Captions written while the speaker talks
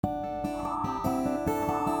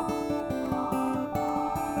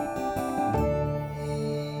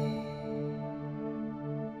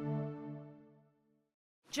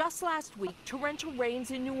Just last week, torrential rains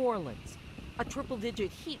in New Orleans, a triple-digit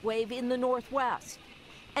heat wave in the Northwest,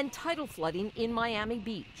 and tidal flooding in Miami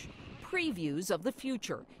Beach. Previews of the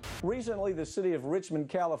future. Recently, the city of Richmond,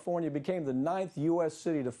 California became the 9th U.S.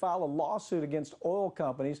 city to file a lawsuit against oil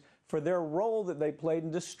companies for their role that they played in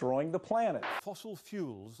destroying the planet. Fossil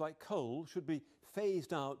fuels like coal should be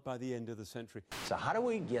phased out by the end of the century. So how do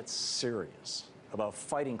we get serious about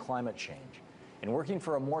fighting climate change and working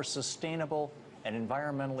for a more sustainable and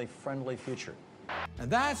environmentally friendly future? And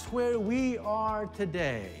that's where we are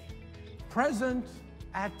today, present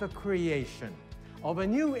at the creation of a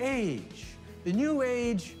new age, the new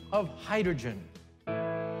age of hydrogen.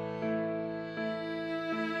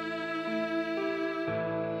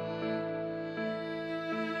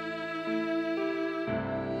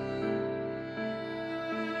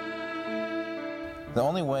 The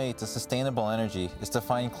only way to sustainable energy is to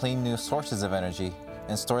find clean new sources of energy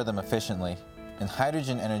and store them efficiently. And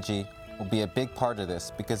hydrogen energy will be a big part of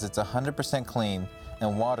this because it's 100% clean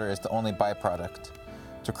and water is the only byproduct.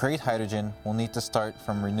 To create hydrogen, we'll need to start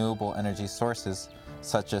from renewable energy sources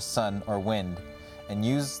such as sun or wind and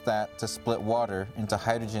use that to split water into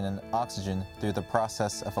hydrogen and oxygen through the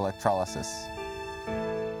process of electrolysis.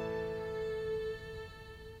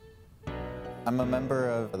 I'm a member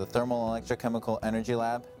of the Thermal Electrochemical Energy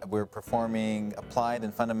Lab. We're performing applied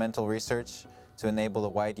and fundamental research to enable the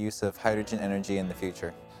wide use of hydrogen energy in the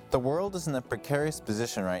future. The world is in a precarious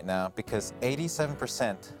position right now because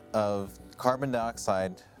 87% of carbon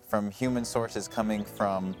dioxide from human sources coming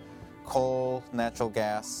from coal, natural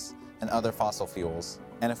gas, and other fossil fuels.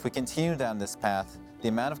 And if we continue down this path, the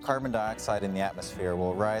amount of carbon dioxide in the atmosphere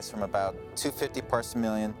will rise from about 250 parts per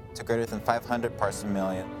million to greater than 500 parts per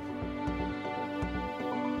million.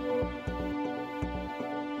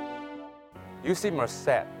 UC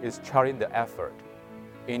Merced is charting the effort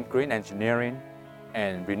in green engineering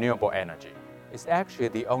and renewable energy. It's actually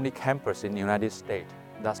the only campus in the United States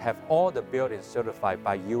that have all the buildings certified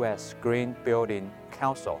by U.S. Green Building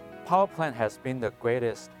Council. Power plant has been the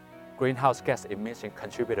greatest greenhouse gas emission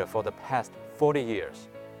contributor for the past 40 years.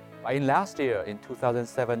 But in last year, in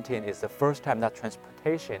 2017, is the first time that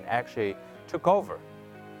transportation actually took over.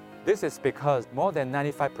 This is because more than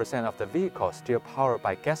 95% of the vehicles still powered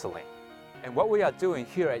by gasoline. And what we are doing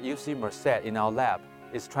here at UC Merced in our lab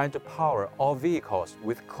is trying to power all vehicles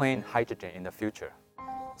with clean hydrogen in the future.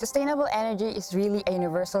 Sustainable energy is really a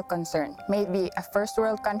universal concern. Maybe a first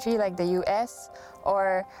world country like the US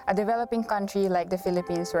or a developing country like the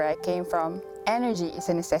Philippines where I came from, energy is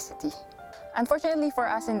a necessity. Unfortunately for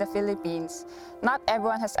us in the Philippines, not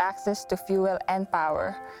everyone has access to fuel and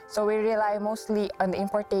power, so we rely mostly on the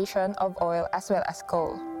importation of oil as well as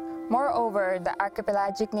coal. Moreover, the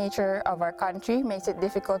archipelagic nature of our country makes it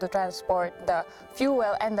difficult to transport the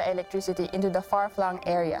fuel and the electricity into the far-flung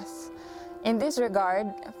areas. In this regard,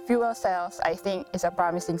 fuel cells, I think, is a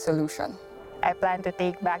promising solution. I plan to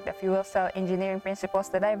take back the fuel cell engineering principles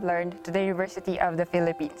that I've learned to the University of the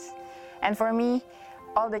Philippines. And for me,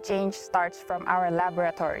 all the change starts from our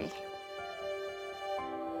laboratory.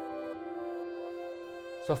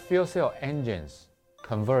 So fuel cell engines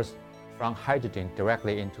convert from hydrogen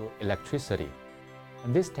directly into electricity.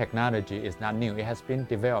 And this technology is not new. It has been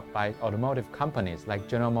developed by automotive companies like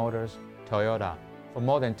General Motors, Toyota, for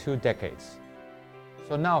more than 2 decades.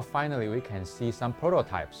 So now finally we can see some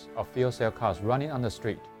prototypes of fuel cell cars running on the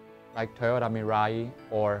street, like Toyota Mirai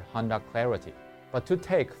or Honda Clarity. But to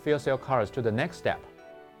take fuel cell cars to the next step,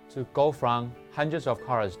 to go from hundreds of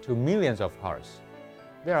cars to millions of cars,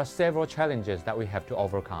 there are several challenges that we have to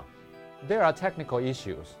overcome. There are technical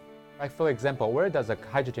issues, like for example, where does the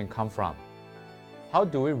hydrogen come from? How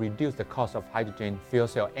do we reduce the cost of hydrogen fuel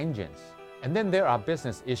cell engines? And then there are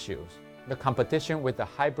business issues, the competition with the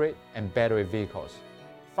hybrid and battery vehicles.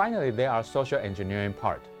 Finally, there are social engineering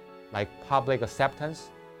part, like public acceptance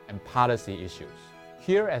and policy issues.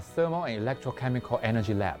 Here at Thermal and Electrochemical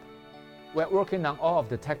Energy Lab, we're working on all of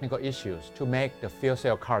the technical issues to make the fuel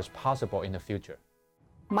cell cars possible in the future.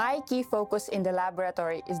 My key focus in the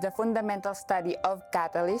laboratory is the fundamental study of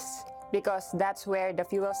catalysts because that's where the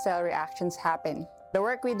fuel cell reactions happen. The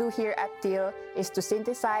work we do here at TIL is to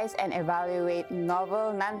synthesize and evaluate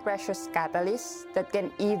novel, non-precious catalysts that can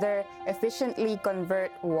either efficiently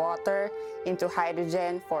convert water into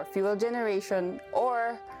hydrogen for fuel generation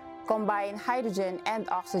or combine hydrogen and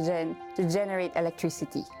oxygen to generate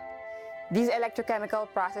electricity. These electrochemical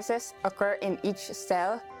processes occur in each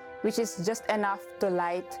cell, which is just enough to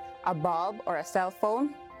light a bulb or a cell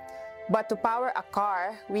phone. But to power a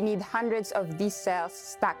car, we need hundreds of these cells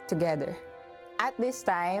stacked together. At this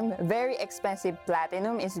time, very expensive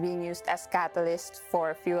platinum is being used as catalyst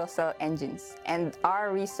for fuel cell engines, and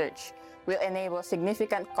our research will enable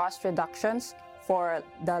significant cost reductions for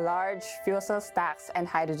the large fuel cell stacks and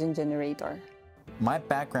hydrogen generator. My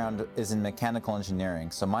background is in mechanical engineering,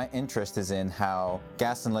 so my interest is in how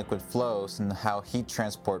gas and liquid flows and how heat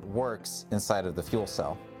transport works inside of the fuel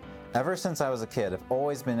cell. Ever since I was a kid, I've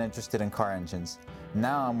always been interested in car engines.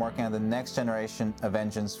 Now I'm working on the next generation of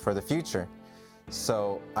engines for the future.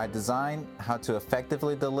 So I designed how to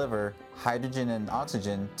effectively deliver hydrogen and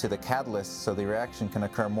oxygen to the catalyst so the reaction can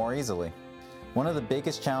occur more easily. One of the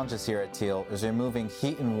biggest challenges here at Teal is removing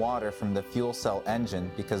heat and water from the fuel cell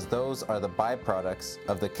engine because those are the byproducts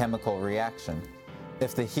of the chemical reaction.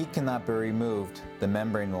 If the heat cannot be removed, the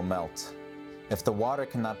membrane will melt. If the water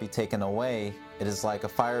cannot be taken away, it is like a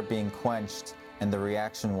fire being quenched and the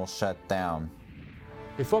reaction will shut down.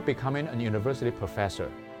 Before becoming a university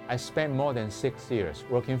professor, I spent more than 6 years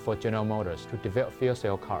working for General Motors to develop fuel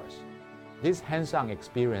cell cars. This hands-on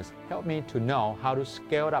experience helped me to know how to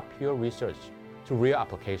scale up pure research to real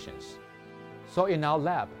applications. So in our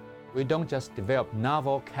lab, we don't just develop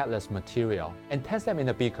novel catalyst material and test them in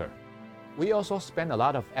a beaker. We also spend a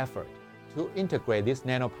lot of effort to integrate these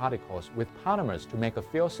nanoparticles with polymers to make a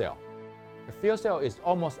fuel cell. The fuel cell is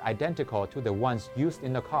almost identical to the ones used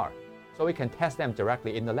in the car, so we can test them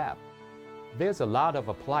directly in the lab. There's a lot of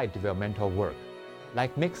applied developmental work,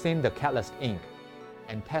 like mixing the catalyst ink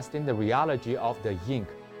and testing the rheology of the ink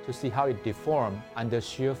to see how it deforms under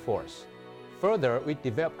shear force. Further, we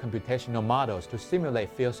develop computational models to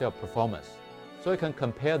simulate fuel cell performance, so we can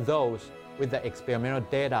compare those with the experimental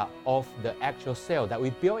data of the actual cell that we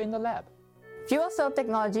built in the lab. Fuel cell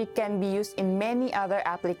technology can be used in many other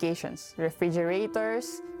applications.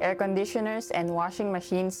 Refrigerators, air conditioners, and washing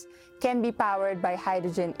machines can be powered by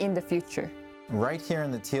hydrogen in the future. Right here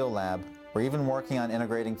in the Teal lab, we're even working on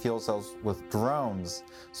integrating fuel cells with drones,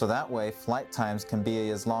 so that way flight times can be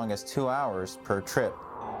as long as 2 hours per trip.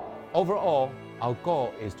 Overall, our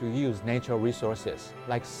goal is to use natural resources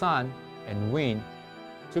like sun and wind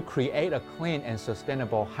to create a clean and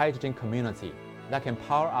sustainable hydrogen community that can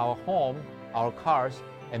power our home, our cars,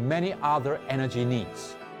 and many other energy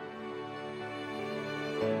needs.